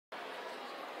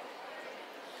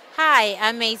Hi,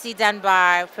 I'm Maisie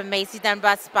Dunbar from Maisie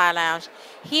Dunbar Spa Lounge.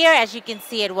 Here, as you can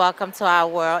see at Welcome to Our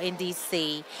World in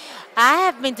DC. I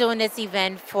have been doing this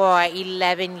event for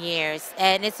 11 years,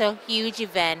 and it's a huge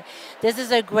event. This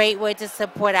is a great way to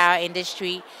support our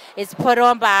industry. It's put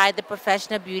on by the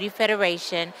Professional Beauty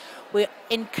Federation. We're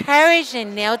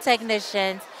encouraging nail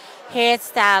technicians,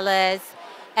 hairstylists,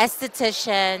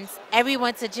 estheticians,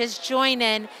 everyone to just join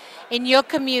in your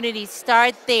community.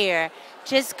 Start there.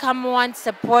 Just come on,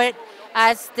 support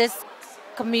us. This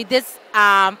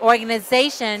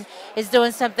organization is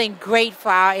doing something great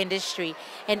for our industry.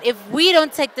 And if we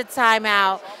don't take the time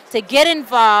out to get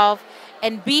involved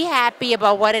and be happy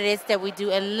about what it is that we do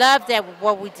and love that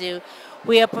what we do,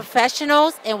 we are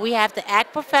professionals and we have to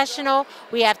act professional.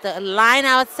 We have to align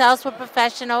ourselves with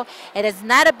professional. It is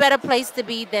not a better place to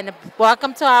be than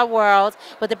welcome to our world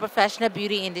with the professional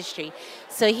beauty industry.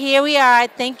 So here we are.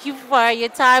 Thank you for your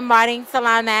time, Martin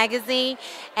Salon Magazine.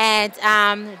 And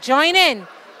join in.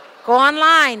 Go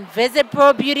online, visit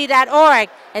probeauty.org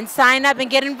and sign up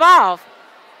and get involved.